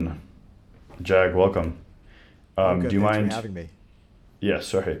Jag, welcome. Oh, Do good. you Thanks for mind? having me. Yeah,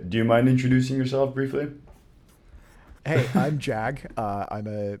 sorry. Do you mind introducing yourself briefly? Hey, I'm Jag. I'm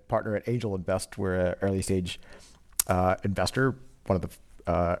a partner at Angel Invest. We're an early stage investor, one of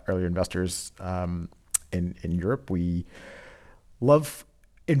the earlier investors in Europe. We love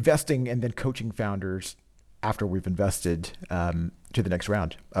investing and then coaching founders after we've invested to the next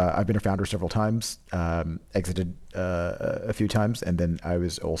round. I've been a founder several times, exited a few times, and then I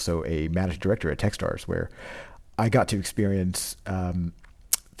was also a managing director at Techstars, where I got to experience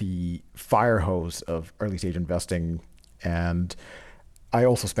the fire hose of early stage investing, and I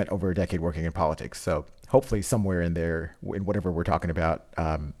also spent over a decade working in politics. So hopefully, somewhere in there, in whatever we're talking about,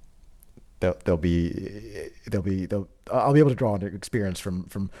 I'll be able to draw on experience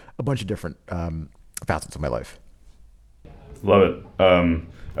from a bunch of different facets of my life. Love it. I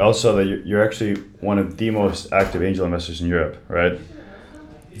also saw that you're actually one of the most active angel investors in Europe, right?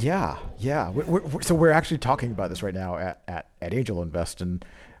 Yeah. So we're actually talking about this right now at Angel Invest, and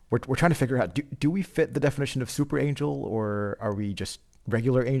we're trying to figure out, do we fit the definition of super angel, or are we just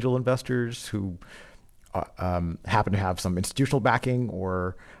regular angel investors who happen to have some institutional backing,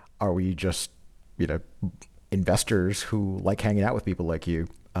 or are we just, you know, investors who like hanging out with people like you?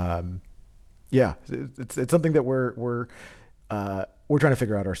 Yeah, it's something that we're trying to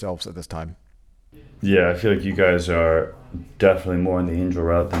figure out ourselves at this time. Yeah, I feel like you guys are definitely more in the angel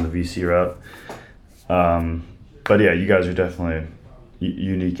route than the VC route. Um, but yeah, you guys are definitely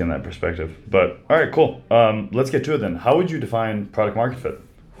unique in that perspective. But all right, cool. Let's get to it then. How would you define product market fit?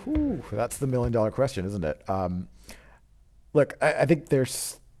 Whew, that's the $1 million question, isn't it? Look, I think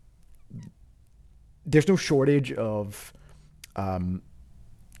there's no shortage of um,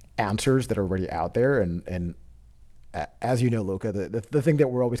 answers that are already out there, and as you know, Luca, the thing that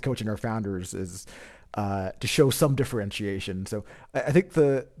we're always coaching our founders is to show some differentiation. So I think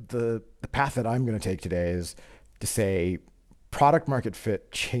the path that I'm going to take today is to say product market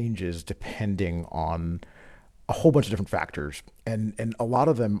fit changes depending on a whole bunch of different factors, and a lot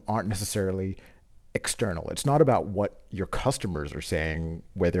of them aren't necessarily external. It's not about what your customers are saying,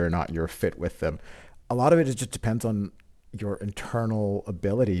 whether or not you're a fit with them. A lot of it is just depends on your internal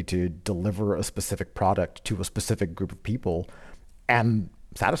ability to deliver a specific product to a specific group of people and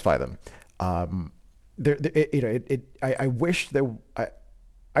satisfy them. I wish that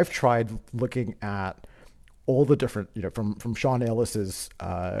I've tried looking at all the different, from Sean Ellis's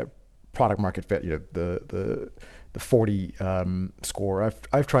product market fit, the 40 score.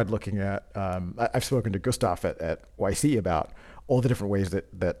 I've tried looking at. I've spoken to Gustav at YC about all the different ways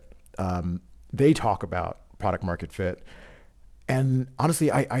that they talk about product market fit. And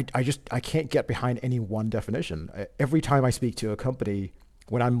honestly, I can't get behind any one definition. Every time I speak to a company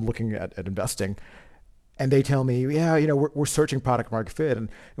when I'm looking at investing, and they tell me, yeah, we're searching product market fit, and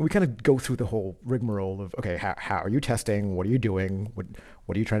we kind of go through the whole rigmarole of, okay, how are you testing? What are you doing?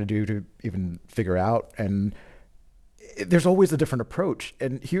 What are you trying to do to even figure out? And there's always a different approach.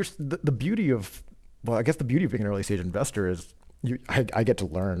 And here's the beauty of, well, I guess the beauty of being an early stage investor is I get to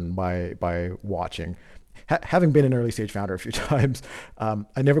learn by watching. Having been an early stage founder a few times,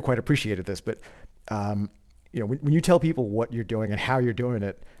 I never quite appreciated this, but when you tell people what you're doing and how you're doing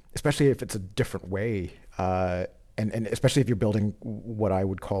it, especially if it's a different way, and especially if you're building what I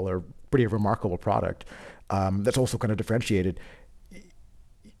would call a pretty remarkable product, that's also kind of differentiated.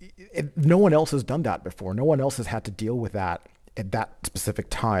 No one else has done that before. No one else has had to deal with that at that specific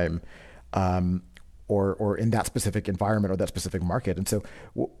time, or in that specific environment or that specific market. And so,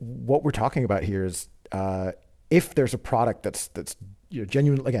 what we're talking about here is, if there's a product that's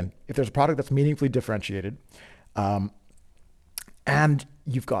genuine, again, if there's a product that's meaningfully differentiated, and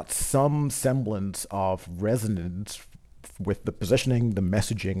you've got some semblance of resonance with the positioning, the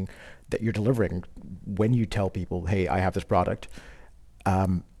messaging that you're delivering when you tell people, "Hey, I have this product,"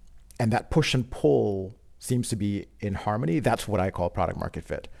 and that push and pull seems to be in harmony. That's what I call product market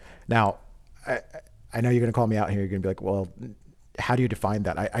fit. Now, I, I know you're going to call me out here. You're going to be like, "Well, how do you define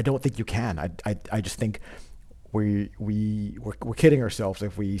that?" I don't think you can. I just think we're kidding ourselves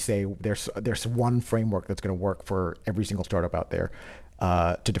if we say there's one framework that's going to work for every single startup out there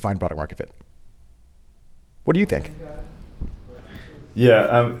to define product market fit. What do you think?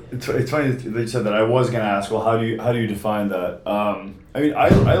 Yeah, it's funny that you said that. I was gonna ask, well, how do you define that? I mean,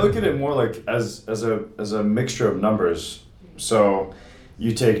 I look at it more like as a mixture of numbers. So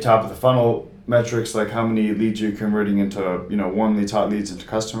you take top of the funnel metrics, like how many leads you're converting into, warm leads, hot leads into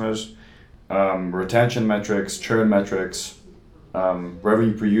customers, retention metrics, churn metrics,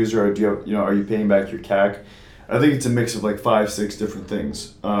 revenue per user. Or do you have, are you paying back your CAC? I think it's a mix of like five, six different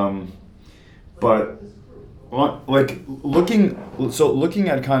things. But like looking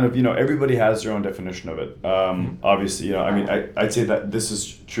at kind of, everybody has their own definition of it. Obviously, I mean, I'd say that this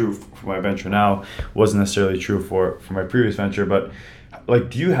is true for my venture now, wasn't necessarily true for my previous venture, but like,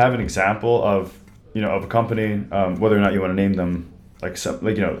 do you have an example of, of a company, whether or not you want to name them, like some,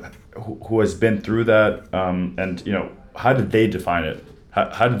 like, who has been through that, and how did they define it,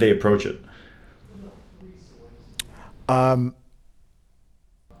 how did they approach it? Um,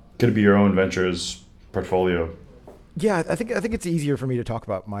 Could it be your own ventures portfolio? yeah, I think it's easier for me to talk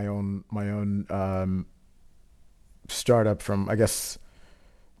about my own startup from, I guess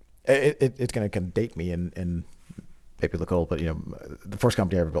it's going to kind of date me and maybe look old, but the first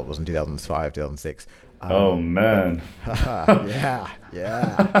company I ever built was in 2005, 2006. Oh But man. yeah,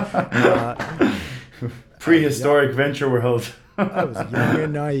 yeah. Uh, yeah, Prehistoric venture world. I was young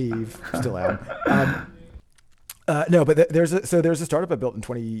and naive, still am. No, but there's a startup I built in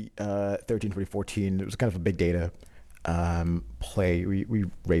 2013, 2014. It was kind of a big data play. We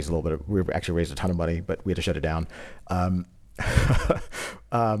raised a little bit. We actually raised a ton of money, but we had to shut it down. Um,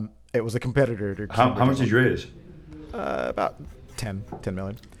 it was a competitor to How Cambridge much did you Analytica. raise? About 10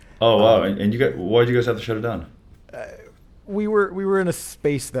 million. Oh wow! Um, And you got, why did you guys have to shut it down? we were in a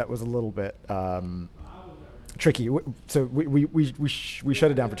space that was a little bit tricky. So we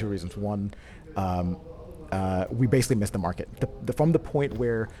shut it down for two reasons. One, um, we basically missed the market. From the point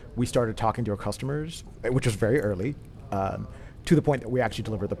where we started talking to our customers, which was very early, to the point that we actually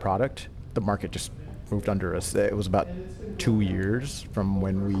delivered the product, the market just moved under us. It was about 2 years from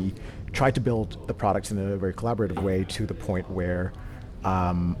when we tried to build the products in a very collaborative way to the point where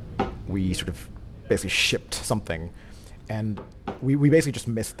um, we sort of basically shipped something, and we basically just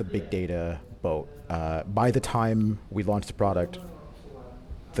missed the big data boat. By the time we launched the product,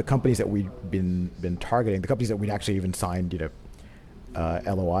 the companies that we'd been targeting, the companies that we'd actually even signed,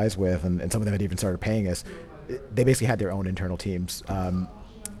 LOIs with, and some of them had even started paying us. They basically had their own internal teams.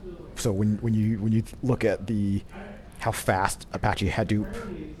 So when you look at the how fast Apache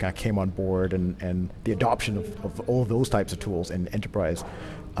Hadoop kind of came on board, and the adoption of all those types of tools in enterprise,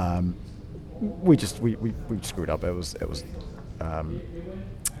 um, we screwed up. It was um,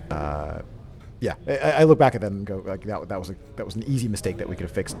 uh, yeah. I look back at that and go like that was an easy mistake that we could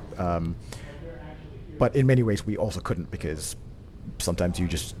have fixed. But in many ways we also couldn't, because sometimes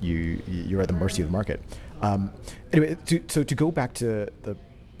you're at the mercy of the market. Um, anyway, to go back to the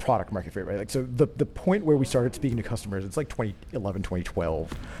product market fit, right? Like, so the point where we started speaking to customers, it's like 2011,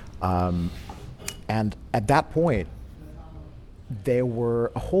 2012. Um, and at that point, there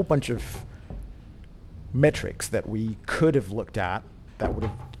were a whole bunch of metrics that we could have looked at that would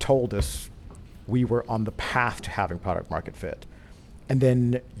have told us we were on the path to having product market fit. And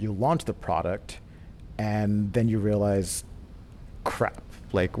then you launch the product, and then you realize, crap,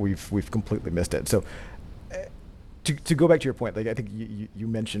 like we've completely missed it. So to go back to your point, like I think you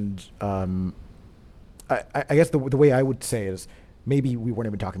mentioned, I guess the way I would say is, maybe we weren't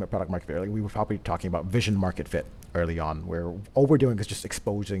even talking about product market fit. Like, we were probably talking about vision market fit early on, where all we're doing is just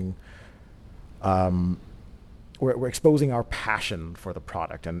exposing, um, we're exposing our passion for the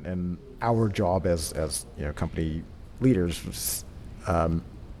product, and our job as company leaders, um,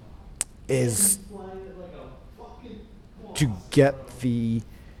 is to get the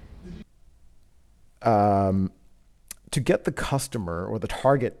um, to get the customer or the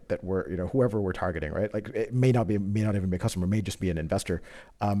target that we're, whoever we're targeting, right? Like, it may not even be a customer, may just be an investor,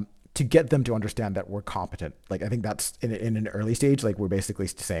 to get them to understand that we're competent. Like, I think that's in an early stage. Like, we're basically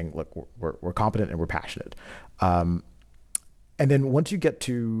saying, look, we're competent and we're passionate. Um, and then once you get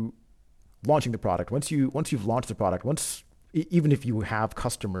to launching the product, once you've launched the product, even if you have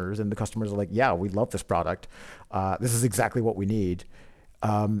customers and the customers are like, yeah, we love this product, this is exactly what we need,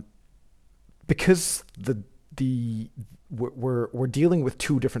 um, because we're dealing with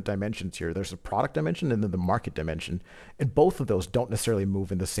two different dimensions here. There's a product dimension and then the market dimension, and both of those don't necessarily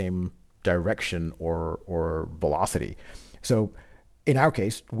move in the same direction or velocity. So in our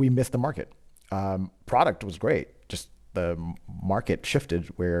case, we missed the market. Product was great, just the market shifted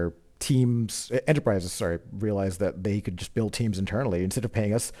where enterprises, sorry, realized that they could just build teams internally instead of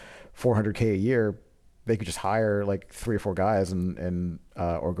paying us 400K a year. They could just hire like three or four guys and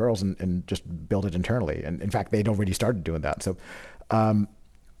or girls, and just build it internally. And in fact, they'd already started doing that. So um,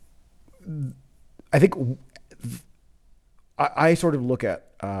 I think I sort of look at,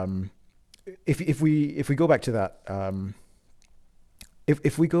 if we go back to that,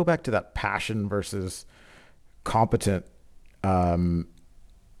 if we go back to that passion versus competent, um,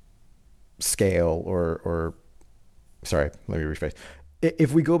 scale, or sorry, let me rephrase.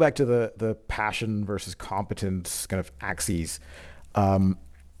 If we go back to the passion versus competence kind of axes, um,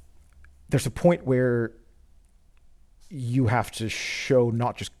 there's a point where you have to show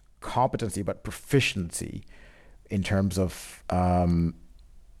not just competency but proficiency in terms of and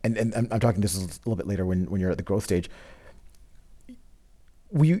I'm talking this is a little bit later when you're at the growth stage.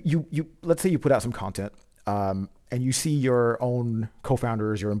 You let's say you put out some content, and you see your own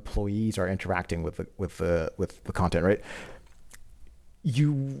co-founders, your employees are interacting with the content, right?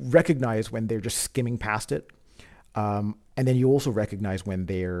 You recognize when they're just skimming past it, and then you also recognize when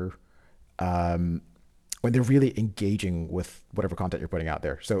they're really engaging with whatever content you're putting out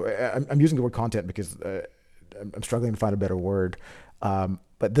there. So I'm using the word content because I'm struggling to find a better word.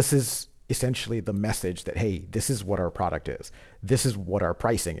 But this is essentially the message that, hey, this is what our product is. This is what our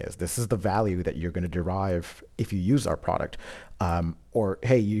pricing is. This is the value that you're going to derive if you use our product. Or,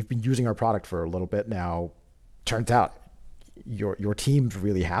 hey, you've been using our product for a little bit now. Turns out your team's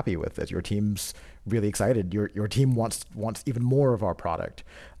really happy with it. Your team's really excited. Your team wants even more of our product.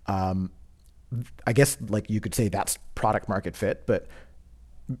 I guess like you could say that's product market fit, but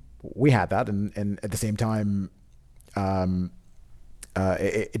we had that, and at the same time,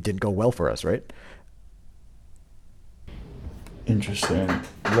 it didn't go well for us, right? Interesting.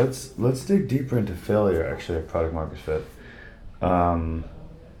 Let's dig deeper into failure. Actually, of product market fit. Um,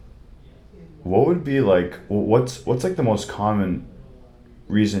 what would be like? What's like the most common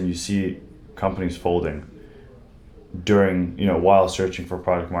reason you see companies folding during while searching for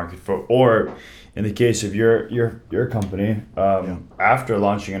product market fit, or in the case of your company, Yeah. after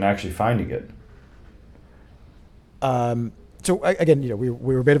launching and actually finding it? Again, we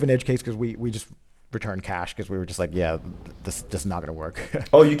were a bit of an edge case because we just returned cash because we were just like, yeah, this is not going to work.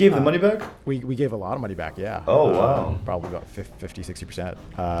 Oh, you gave the uh, money back? we gave a lot of money back, yeah. Oh wow. Probably about 50, 60%.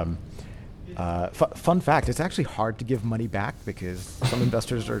 Fun fact, it's actually hard to give money back because some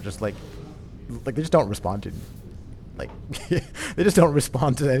investors are just like they just don't respond to like they just don't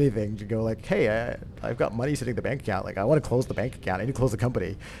respond to anything to go like, hey, I've got money sitting in the bank account. Like, I want to close the bank account. I need to close the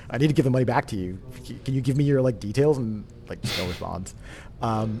company. I need to give the money back to you. Can you give me your like details? And like, just no response.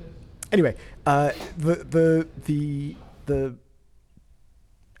 Anyway, the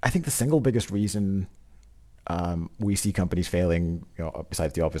I think the single biggest reason we see companies failing,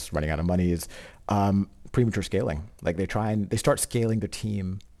 besides the obvious running out of money, is premature scaling. Like they start scaling their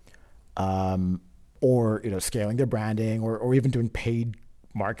team, or scaling their branding, or even doing paid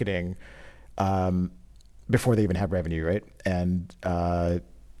marketing before they even have revenue, right? And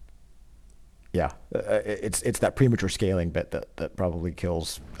yeah, it's that premature scaling bit that probably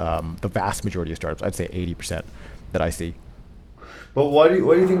kills the vast majority of startups. I'd say 80% that I see. But why do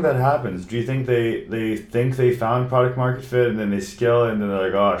you think that happens? Do you think they think they found product market fit and then they scale it and then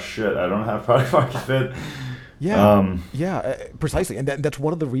they're like, oh shit, I don't have product market fit? Yeah, Um, yeah, precisely, and that's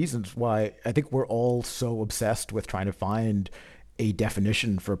one of the reasons why I think we're all so obsessed with trying to find a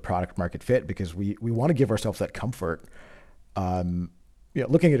definition for product market fit because we want to give ourselves that comfort.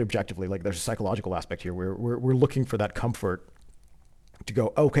 Looking at it objectively, like there's a psychological aspect here. We're looking for that comfort to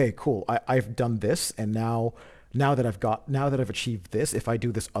go, okay, cool. I've done this, and now that I've achieved this, if I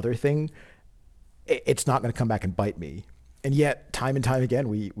do this other thing, it's not going to come back and bite me. And yet, time and time again,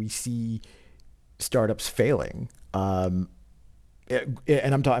 we see startups failing. And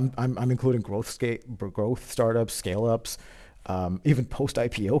I'm including growth startups, scale ups, even post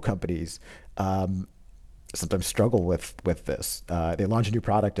IPO companies. Sometimes struggle with this. They launch a new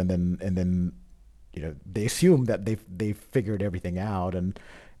product and then they assume that they've figured everything out, and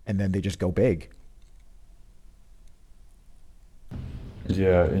then they just go big.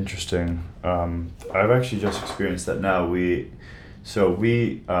 yeah, interesting. I've actually just experienced that now. So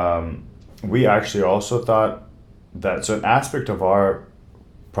we actually also thought that so an aspect of our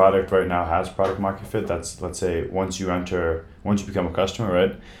product right now has product market fit. That's, let's say, once you become a customer,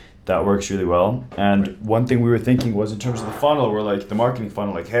 right? That works really well. Right. And one thing we were thinking was in terms of the funnel, we're like the marketing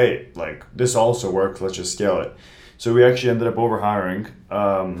funnel, like, hey, like this also works. Let's just scale it. So we actually ended up overhiring,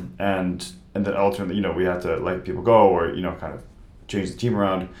 and then ultimately, we had to let people go or kind of change the team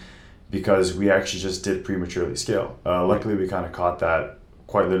around because we actually just did prematurely scale. Right. Luckily, we kind of caught that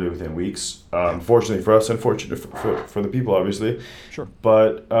quite literally within weeks. Yeah. Fortunately for us, unfortunately for the people, obviously. Sure.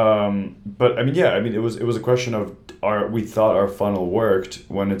 But I mean, yeah, I mean, it was a question of we thought our funnel worked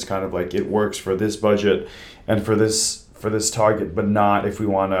when it's kind of like it works for this budget and for this target, but not if we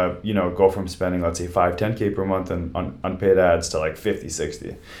want to go from spending, let's say, 5-10K per month on paid ads to like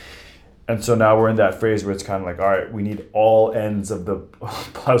 50-60. And so now we're in that phase where it's kind of like, all right, we need all ends of the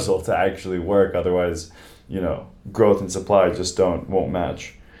puzzle to actually work. Otherwise, growth and supply just won't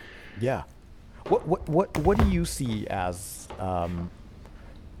match. Yeah. What do you see as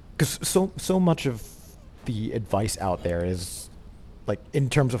because so much of the advice out there is like in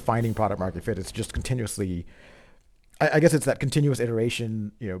terms of finding product market fit, it's just continuously I guess it's that continuous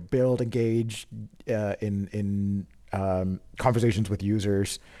iteration, build, engage, in conversations with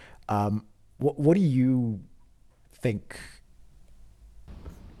users. What do you think,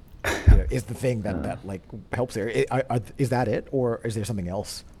 is the thing that like helps there? Is that it, or is there something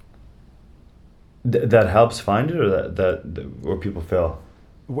else That helps find it, or where people fail.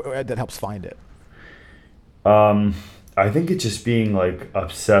 that helps find it? Um, I think it's just being like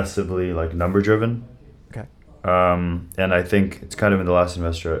obsessively like number driven. Okay. And I think it's kind of in the last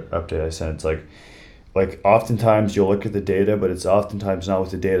investor update I sent. It's like oftentimes you'll look at the data, but it's oftentimes not what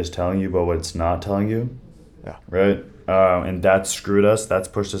the data is telling you, but what it's not telling you, Yeah. right? And that screwed us. That's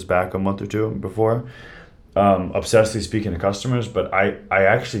pushed us back a month or two before. Obsessively speaking to customers, but I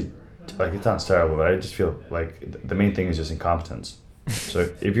actually, like, it sounds terrible, but I just feel like the main thing is just incompetence. So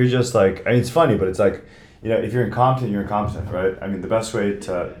if you're just like, I mean, it's funny, but it's like, if you're incompetent, you're incompetent, right? I mean, the best way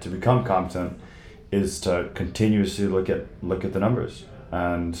to become competent is to continuously look at the numbers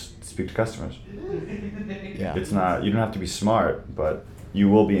and speak to customers. Yeah. It's not, you don't have to be smart, but you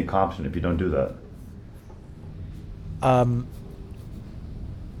will be incompetent if you don't do that. Um,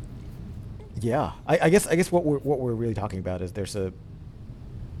 yeah. I guess what we're really talking about is there's a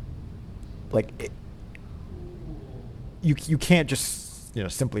like it, you can't just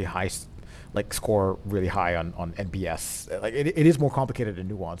simply like score really high on NPS. Like it is more complicated and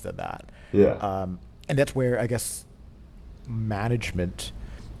nuanced than that. Yeah. And that's where I guess management,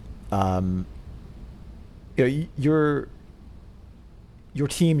 um, your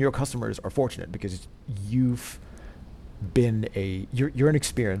team, your customers are fortunate because you've you're an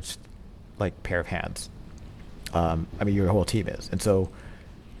experienced like pair of hands. I mean, your whole team is, and so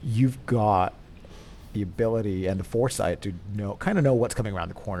you've got the ability and the foresight to know what's coming around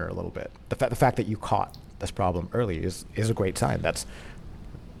the corner a little bit. The fact that you caught this problem early is a great sign. That's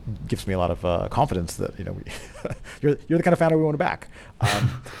gives me a lot of confidence that you're the kind of founder we want to back.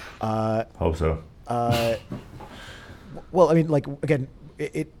 Hope so. Uh, well, I mean, like again,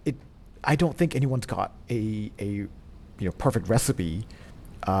 it I don't think anyone's got a perfect recipe.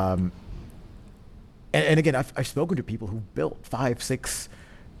 Um, and again, I've spoken to people who built 5, 6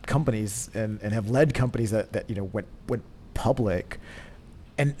 companies and have led companies that went public,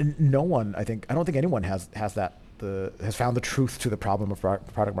 and no one, I don't think anyone has found the truth to the problem of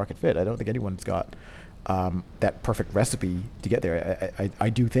product market fit. I don't think anyone's got that perfect recipe to get there. I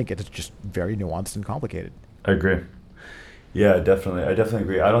do think it's just very nuanced and complicated. I agree. Yeah, definitely. I definitely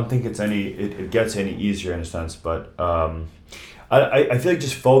agree. I don't think it gets any easier in a sense, but I feel like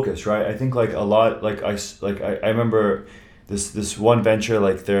just focus, right? I think like a lot, like I remember this one venture,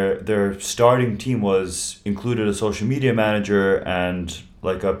 like their starting team included a social media manager and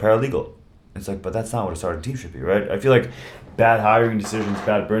like a paralegal. It's like, but that's not what a starting team should be, right? I feel like bad hiring decisions,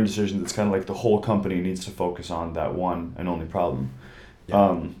 bad burn decisions, it's kind of like the whole company needs to focus on that one and only problem.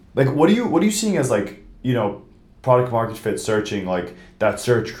 Yeah. Like what are you seeing as like, product market fit searching, like that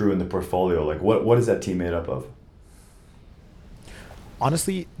search crew in the portfolio? Like what is that team made up of?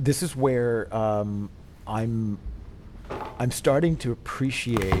 Honestly, this is where I'm I'm starting to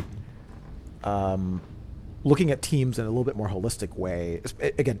appreciate um, looking at teams in a little bit more holistic way.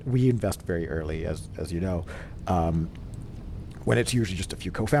 Again, we invest very early, as you know. Um, when it's usually just a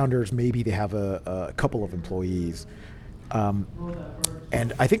few co-founders, maybe they have a couple of employees. Um,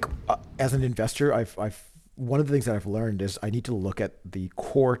 and I think as an investor, I've one of the things that I've learned is I need to look at the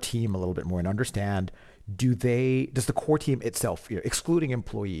core team a little bit more and understand, does the core team itself, excluding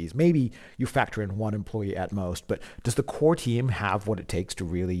employees, maybe you factor in one employee at most, but does the core team have what it takes to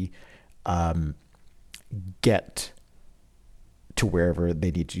really um, get to wherever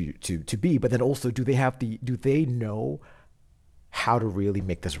they need to be? But then also, do they know how to really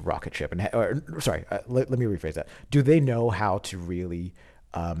make this rocket ship? Sorry, let me rephrase that. Do they know how to really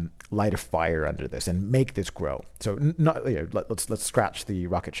light a fire under this and make this grow? So not let's scratch the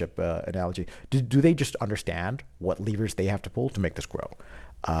rocket ship analogy. Do they just understand what levers they have to pull to make this grow?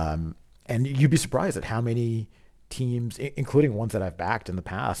 And you'd be surprised at how many teams, including ones that I've backed in the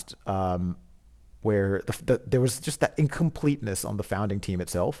past, where there was just that incompleteness on the founding team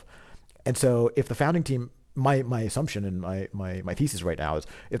itself. And so if the founding team, my assumption and my thesis right now is,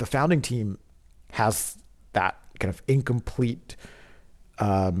 if the founding team has that kind of incomplete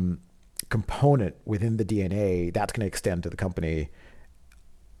component within the DNA, that's going to extend to the company,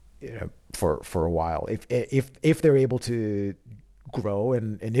 for a while. If they're able to grow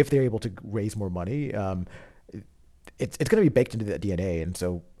and if they're able to raise more money, it's going to be baked into that DNA. And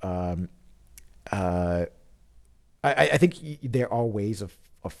so uh, I think there are ways of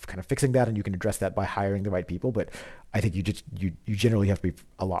kind of fixing that, and you can address that by hiring the right people. But I think you generally have to be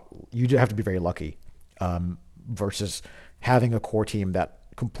you have to be very lucky. versus having a core team that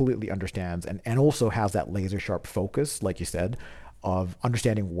completely understands and also has that laser sharp focus, like you said, of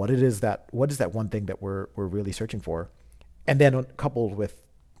understanding what is that one thing that we're really searching for, and then coupled with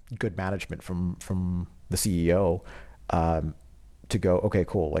good management from the CEO, um, to go, okay,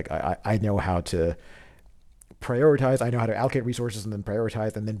 cool. Like I know how to prioritize. I know how to allocate resources and then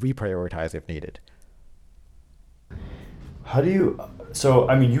prioritize and then reprioritize if needed. How do you? So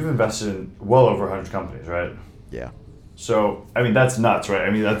I mean, you've invested in well over 100 companies, right? Yeah. So I mean, that's nuts, right?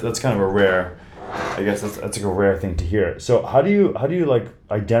 I mean, that's kind of a rare. I guess that's like a rare thing to hear. So how do you like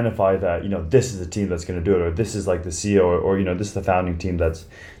identify that this is the team that's going to do it, or this is like the CEO, or this is the founding team that's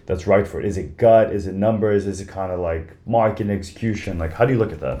right for it? Is it gut? Is it numbers? Is it kind of like market execution? Like how do you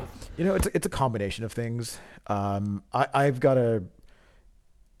look at that? It's a combination of things. I've got a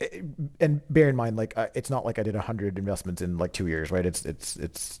and bear in mind, like it's not like I did 100 investments in like 2 years, right?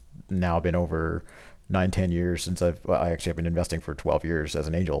 It's now been over 9, 10 years since I actually have been investing for 12 years as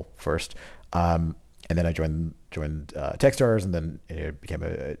an angel first, and then I joined Techstars, and then became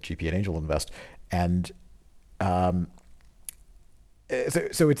a GP at Angel Invest, and um,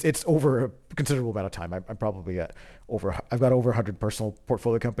 so it's over a considerable amount of time. I'm probably at I've got over 100 personal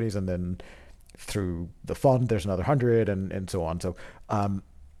portfolio companies, and then through the fund there's another 100, and so on. So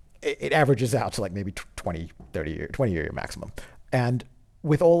it averages out to like maybe 20, 30 year, 20-year maximum. And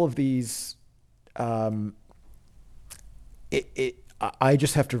with all of these, um, I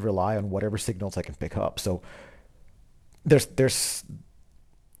just have to rely on whatever signals I can pick up. So there's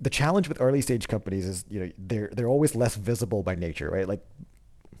the challenge with early stage companies is, they're always less visible by nature, right? Like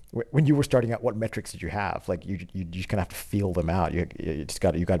when you were starting out, what metrics did you have? Like you just kind of have to feel them out. You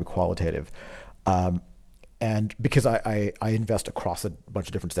got to be qualitative. Um, and because I invest across a bunch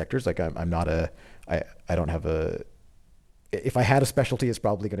of different sectors, like I'm not I don't have a, if I had a specialty, it's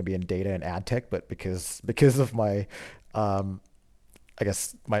probably going to be in data and ad tech, but because of my, um, I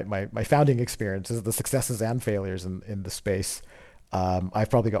guess my founding experiences, the successes and failures in the space,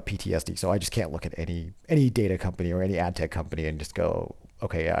 I've probably got PTSD. So I just can't look at any data company or any ad tech company and just go,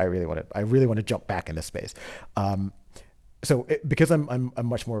 okay, I really want to jump back in this space. Um, because I'm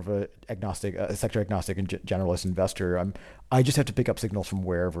much more of a agnostic, a sector agnostic and generalist investor, I just have to pick up signals from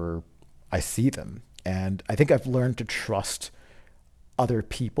wherever I see them, and I think I've learned to trust other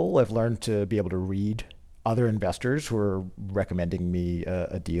people. I've learned to be able to read other investors who are recommending me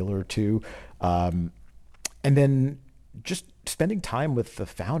a deal or two, um, and then just spending time with the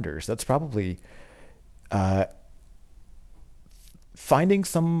founders. That's probably uh, finding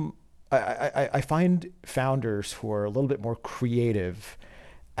some. I find founders who are a little bit more creative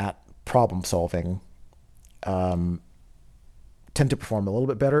at problem solving, um, tend to perform a little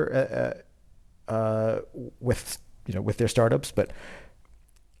bit better with with their startups, but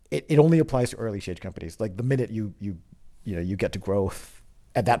it only applies to early stage companies. Like the minute you get to growth,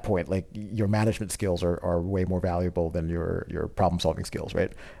 at that point, like your management skills are way more valuable than your problem solving skills,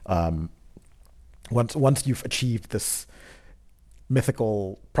 right? Um, once you've achieved this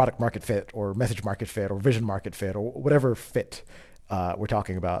mythical product market fit or message market fit or vision market fit or whatever fit we're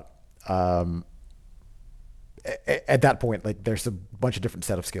talking about, um, at that point, like there's a bunch of different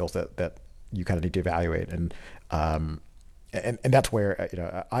set of skills that you kind of need to evaluate, and that's where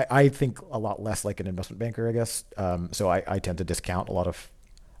I think a lot less like an investment banker, I guess. So I tend to discount a lot of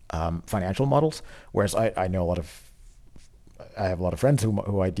financial models, whereas I know a lot of I have a lot of friends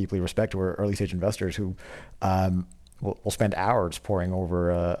who I deeply respect who are early stage investors who will spend hours poring over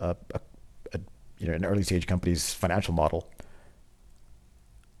a an early stage company's financial model.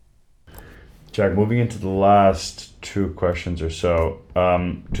 Jack, moving into the last two questions or so.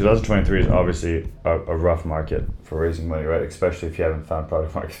 2023 is obviously a rough market for raising money, right? Especially if you haven't found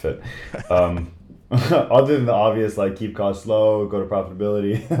product market fit. Um, other than the obvious, like keep costs low, go to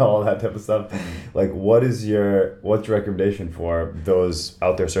profitability, all that type of stuff. Like, what's your recommendation for those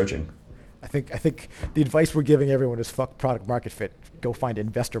out there searching? I think the advice we're giving everyone is fuck product market fit. Go find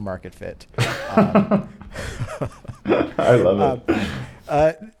investor market fit. Um, I love um, it.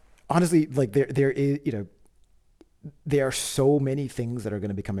 uh, honestly, like there is there are so many things that are going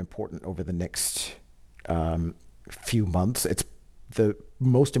to become important over the next few months. It's the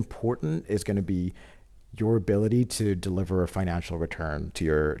most important is going to be your ability to deliver a financial return to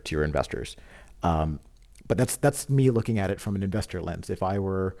your investors. Um, but that's me looking at it from an investor lens. If I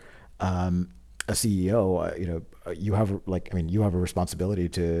were a CEO, you have you have a responsibility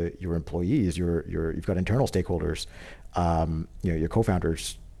to your employees. You've got internal stakeholders, your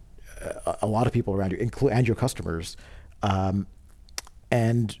co-founders, a lot of people around you, and your customers. Um,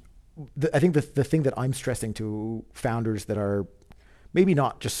 and I think the thing that I'm stressing to founders that are maybe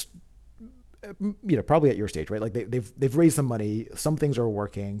not just probably at your stage, right? Like they've raised some money. Some things are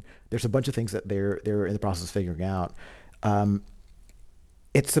working. There's a bunch of things that they're in the process of figuring out. Um,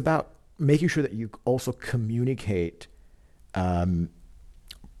 it's about making sure that you also communicate um,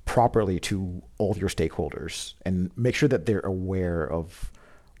 properly to all of your stakeholders and make sure that they're aware of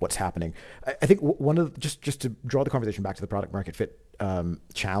what's happening. I think one of just to draw the conversation back to the product market fit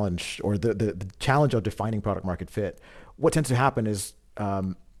challenge, or the challenge of defining product market fit. What tends to happen is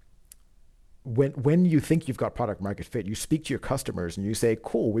when you think you've got product market fit, you speak to your customers and you say,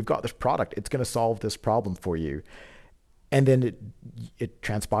 "Cool, we've got this product. It's going to solve this problem for you." And then it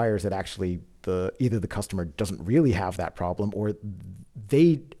transpires that actually either the customer doesn't really have that problem, or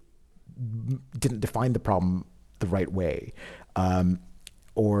they didn't define the problem the right way.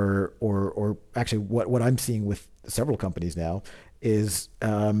 Or actually what I'm seeing with several companies now is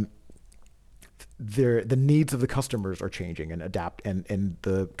the needs of the customers are changing and adapt, and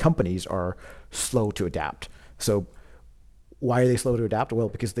the companies are slow to adapt. So why are they slow to adapt? Well,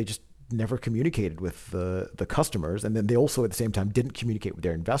 because they just never communicated with the customers, and then they also at the same time didn't communicate with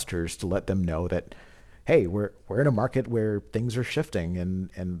their investors to let them know that, hey, we're in a market where things are shifting,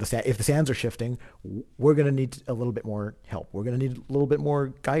 and if the sands are shifting, we're going to need a little bit more help. We're going to need a little bit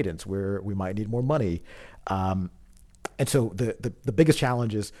more guidance. Where we might need more money, and so the biggest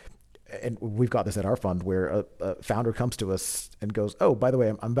challenge is, and we've got this at our fund, where a founder comes to us and goes, "Oh, by the way,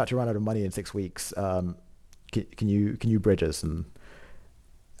 I'm about to run out of money in 6 weeks. Can you bridge us?" And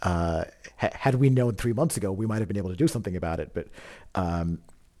had we known 3 months ago, we might have been able to do something about it. But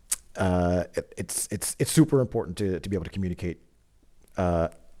it's super important to be able to communicate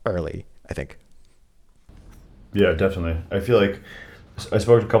early, I think. Yeah, definitely. I feel like I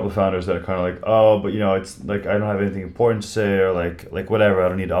spoke to a couple of founders that are kind of like, oh, but it's like I don't have anything important to say, or like whatever. I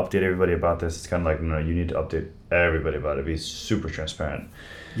don't need to update everybody about this. It's kind of like, no, you need to update everybody about it. Be super transparent.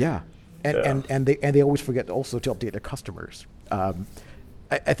 Yeah, and Yeah. and they always forget also to update their customers.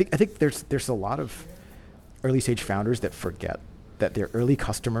 I think there's a lot of early stage founders that forget that their early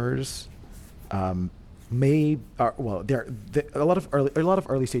customers a lot of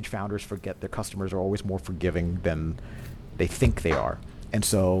early stage founders forget their customers are always more forgiving than they think they are. And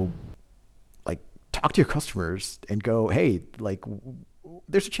so, like, talk to your customers and go, hey, like,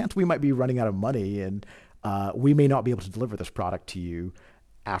 there's a chance we might be running out of money, and we may not be able to deliver this product to you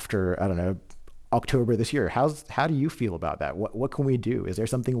after, I don't know, October this year. How do you feel about that? What can we do? Is there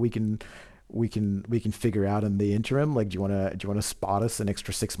something we can figure out in the interim? Like, do you want to spot us an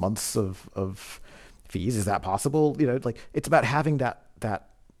extra 6 months of fees? Is that possible? Like, it's about having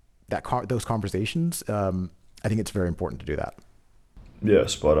those conversations. I think it's very important to do that. Yeah,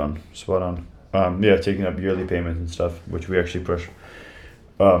 spot on, spot on. Yeah, taking up yearly payments and stuff, which we actually push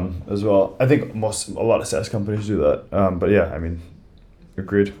as well. I think a lot of SaaS companies do that. But yeah, I mean,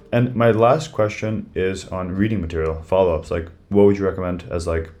 agreed. And my last question is on reading material, follow-ups. Like, what would you recommend as,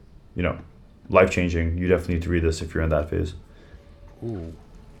 like, life-changing? You definitely need to read this if you're in that phase. Ooh.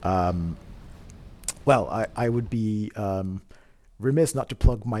 Well, I would be remiss not to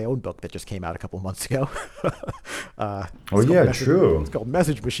plug my own book that just came out a couple of months ago. Oh yeah, true. It's called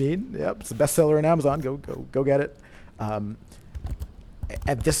Message Machine. Yep, it's a bestseller on Amazon. Go get it. Um,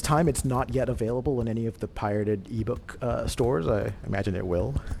 at this time, it's not yet available in any of the pirated ebook stores. I imagine it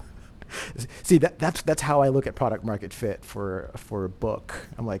will. See, that's how I look at product market fit for a book.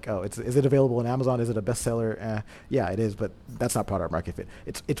 I'm like, oh, is it available on Amazon? Is it a bestseller? Yeah, it is, but that's not product market fit.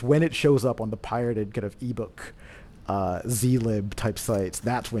 It's when it shows up on the pirated kind of ebook zlib type sites.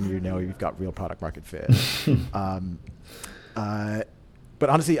 That's when you know you've got real product market fit. um, but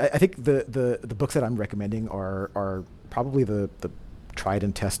honestly, I think the books that I'm recommending are probably the tried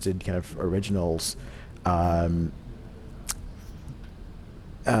and tested kind of originals.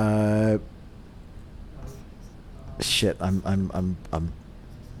 Shit, I'm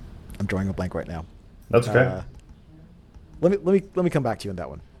drawing a blank right now. That's okay. Let me come back to you on that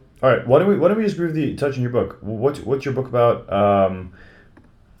one. All right. Why don't we just briefly touch on your book? What's your book about?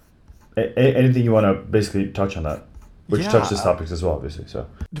 Anything you want to basically touch on that, which Yeah, touches topics as well, obviously. So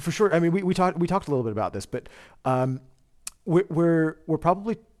for sure. I mean, we talked a little bit about this, but we're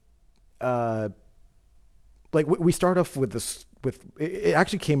probably like we start off with this. It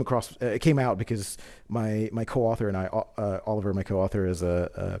actually it came out because my co-author and I, Oliver, my co-author, is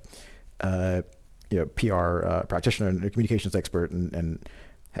a PR practitioner and a communications expert, and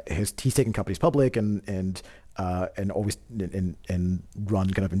he's taken companies public and always and run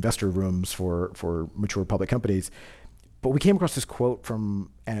kind of investor rooms for mature public companies. But we came across this quote from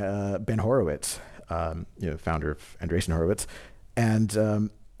Ben Horowitz, founder of Andreessen Horowitz,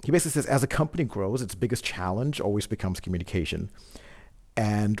 and he basically says, as a company grows, its biggest challenge always becomes communication.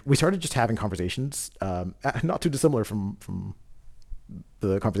 And we started just having conversations, not too dissimilar from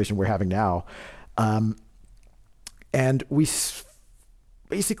the conversation we're having now. Um, and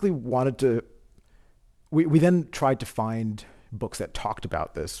basically wanted to, we then tried to find books that talked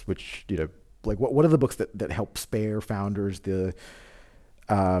about this, which, like what are the books that help spare founders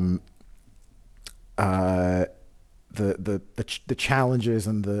um, uh, the challenges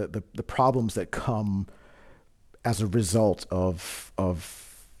and the problems that come as a result of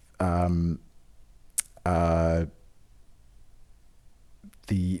um, uh,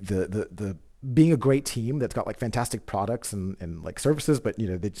 the being a great team that's got like fantastic products and like services, but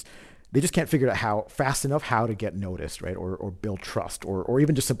they just can't figure out how fast enough how to get noticed, right? Or build trust, or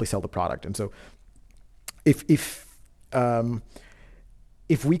even just simply sell the product. And so if um,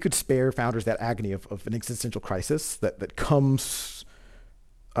 if we could spare founders that agony of an existential crisis that comes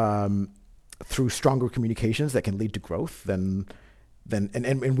um, through stronger communications that can lead to growth, then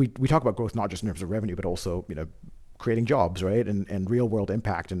we talk about growth not just in terms of revenue, but also creating jobs, right, and real world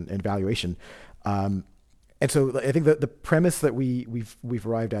impact and valuation. Um, and so I think that the premise that we've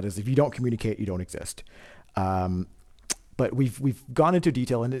arrived at is if you don't communicate, you don't exist. Um, but we've gone into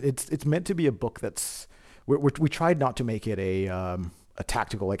detail, and it's meant to be a book that's we tried not to make it a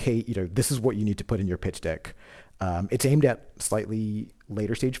tactical, like, hey, this is what you need to put in your pitch deck. It's aimed at slightly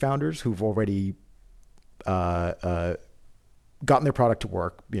later stage founders who've already gotten their product to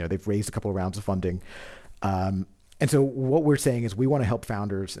work. They've raised a couple of rounds of funding. And so what we're saying is we want to help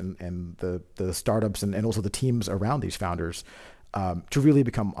founders and the startups and also the teams around these founders to really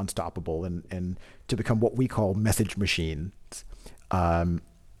become unstoppable and to become what we call message machines.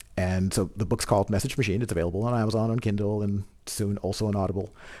 And so the book's called Message Machine. It's available on Amazon, on Kindle, and soon also on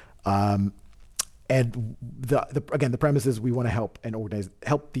Audible. And again, the premise is we want to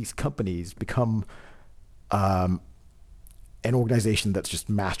help these companies become an organization that's just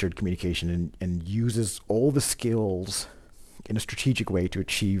mastered communication and uses all the skills in a strategic way to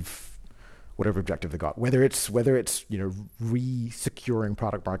achieve whatever objective they got. Whether it's re-securing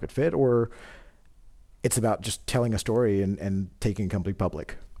product market fit, or it's about just telling a story and taking a company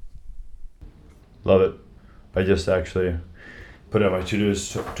public. Love it. I just actually put it on my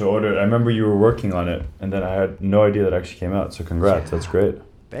to-dos to order it. I remember you were working on it, and then I had no idea that actually came out. So congrats, That's great.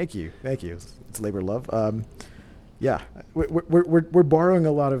 Thank you. It's labor of love. Yeah, we're borrowing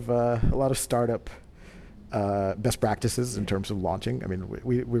a lot of startup best practices in terms of launching. I mean,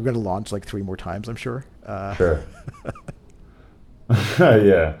 we're going to launch like 3 more times, I'm sure. Sure.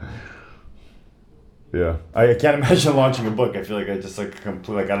 Yeah. Yeah, I can't imagine launching a book. I feel like I just like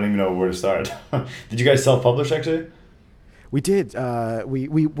completely, like I don't even know where to start. Did you guys self-publish actually? We did.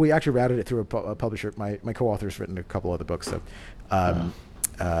 We actually routed it through a publisher. My co-author's written a couple other books, so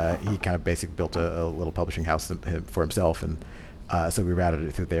he kind of basically built a little publishing house for himself, and so we routed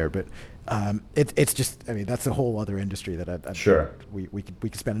it through there. But it's just, I mean, that's a whole other industry that sure we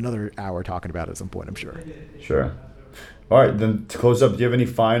could spend another hour talking about at some point, I'm sure. Sure. All right, then to close up, do you have any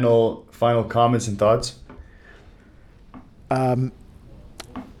final comments and thoughts? Ooh,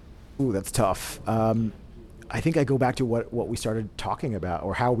 that's tough. I think I go back to what we started talking about,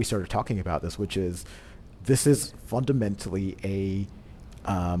 or how we started talking about this, which is this is fundamentally a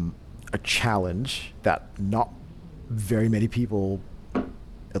challenge that not very many people,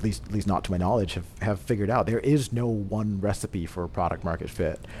 at least not to my knowledge, have figured out. There is no one recipe for product market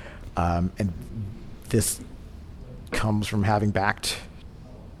fit, and this comes from having backed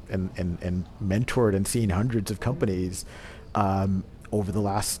and mentored and seen hundreds of companies over the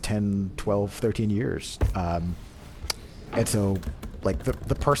last 10, 12, 13 years. And so, like,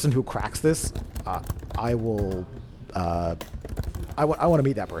 the person who cracks this, I want to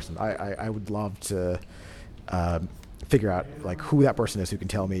meet that person. I would love to figure out like who that person is who can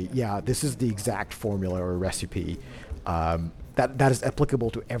tell me, yeah, this is the exact formula or recipe that is applicable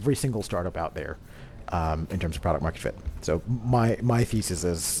to every single startup out there in terms of product market fit. So my thesis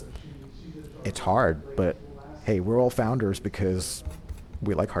is it's hard, but hey, we're all founders because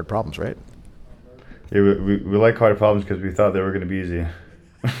we like hard problems, right? Yeah, we like hard problems because we thought they were going to be easy.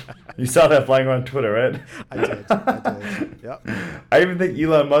 You saw that flying around Twitter, right? I did. Yep. I even think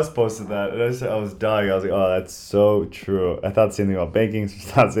Elon Musk posted that, and I was dying. I was like, oh, that's so true. I thought the same thing about banking. I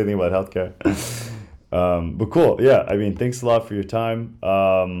thought the same thing about healthcare. But cool. Yeah, I mean, thanks a lot for your time.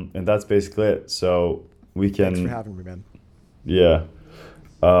 And that's basically it. So we can... Thanks for having me, man. Yeah.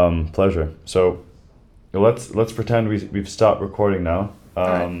 Pleasure. So let's pretend we've stopped recording now.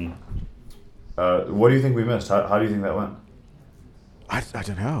 Right. What do you think we missed? How do you think that went? I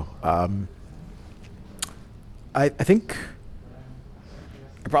don't know. I think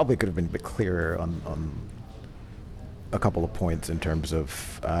I probably could have been a bit clearer on a couple of points in terms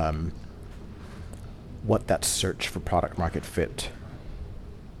of what that search for product market fit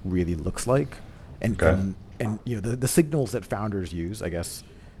really looks like, Okay. and the signals that founders use, I guess.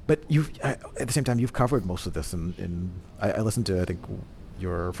 But you've at the same time you've covered most of this I listened to, I think,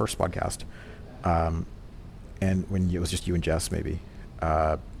 your first podcast, and when it was just you and Jess maybe,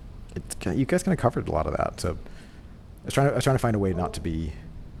 uh, you guys kind of covered a lot of that. So I was trying to find a way not to be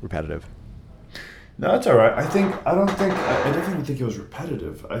repetitive. No, that's all right. I definitely think it was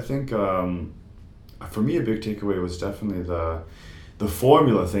repetitive. I think for me a big takeaway was definitely the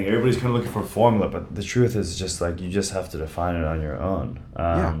formula thing. Everybody's kind of looking for a formula, but the truth is just like you just have to define it on your own.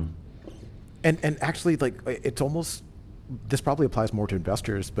 Yeah, and actually, like, it's almost, this probably applies more to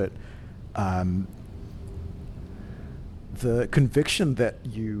investors, but um, the conviction that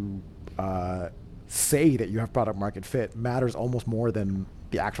you say that you have product market fit matters almost more than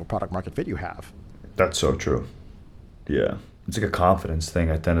the actual product market fit you have, That's so true. Yeah, it's like a confidence thing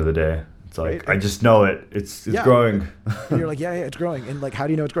at the end of the day. It's right? like I just know it. It's Yeah, growing. and you're like, yeah, yeah, it's growing, and like, how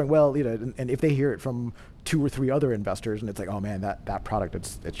do you know it's growing? Well, and if they hear it from two or three other investors, and it's like, oh man, that product,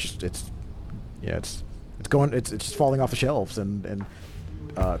 yeah, it's going, it's just falling off the shelves, and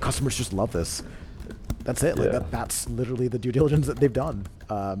customers just love this. That's it. Like Yeah. that's literally the due diligence that they've done.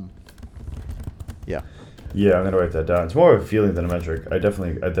 Yeah. Yeah, I'm gonna write that down. It's more of a feeling than a metric. I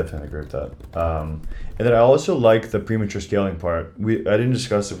definitely agree with that. And then I also like the premature scaling part. I didn't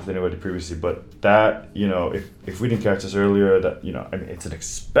discuss it with anybody previously, but that if we didn't catch this earlier, that I mean, it's an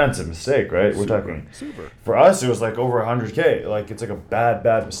expensive mistake, right? We're talking. Super. For us, it was like over 100K. Like it's like a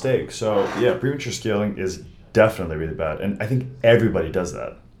bad mistake. So yeah, premature scaling is definitely really bad, and I think everybody does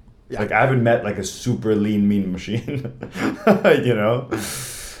that. Yeah. Like I haven't met like a super lean mean machine, you know.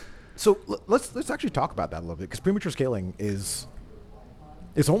 So let's actually talk about that a little bit, because premature scaling is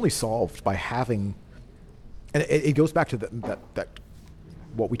only solved by having, and it goes back to that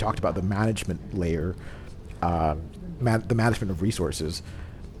what we talked about, the management layer, the management of resources.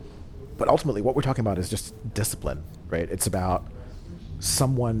 But ultimately, what we're talking about is just discipline, right? It's about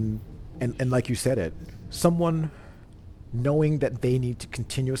someone, and like you said it, someone knowing that they need to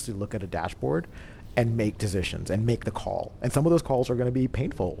continuously look at a dashboard and make decisions and make the call. And some of those calls are going to be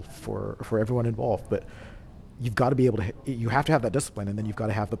painful for everyone involved, but you've got to be able to, you have to have that discipline, and then you've got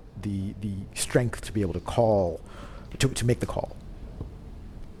to have the strength to be able to to make the call.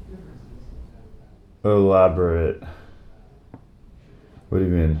 Elaborate. What do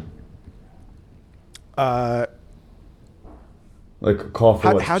you mean? Uh, Like a call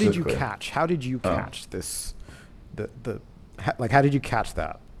for what how did you specifically? catch this, like, how did you catch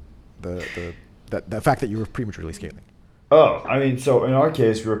that, the fact that you were prematurely scaling? Oh, I mean, so in our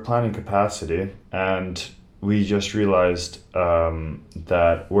case, we were planning capacity, and we just realized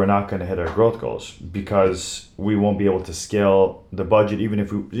that we're not going to hit our growth goals because we won't be able to scale the budget. Even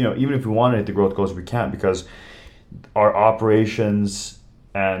if even if we want to hit the growth goals, we can't because our operations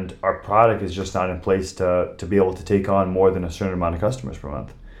and our product is just not in place to be able to take on more than a certain amount of customers per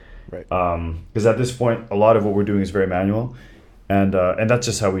month. Right. Because at this point, a lot of what we're doing is very manual, and that's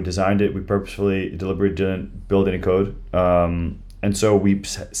just how we designed it. We purposefully, deliberately didn't build any code, and so we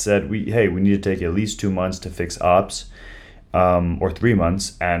said we need to take at least 2 months to fix ops, or 3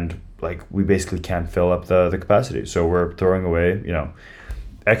 months, and like we basically can't fill up the capacity, so we're throwing away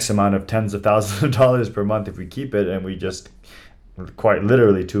X amount of tens of thousands of dollars per month if we keep it, and we just quite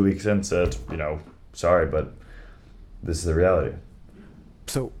literally 2 weeks in said sorry, but this is the reality.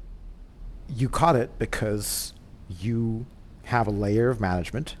 So you caught it because you have a layer of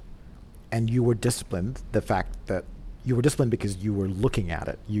management, and you were disciplined. The fact that you were disciplined because you were looking at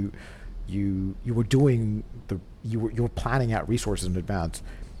it. You were doing you were planning out resources in advance.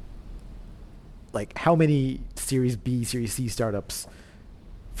 Like, how many Series B, Series C startups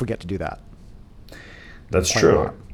forget to do that? That's Quite a true. lot.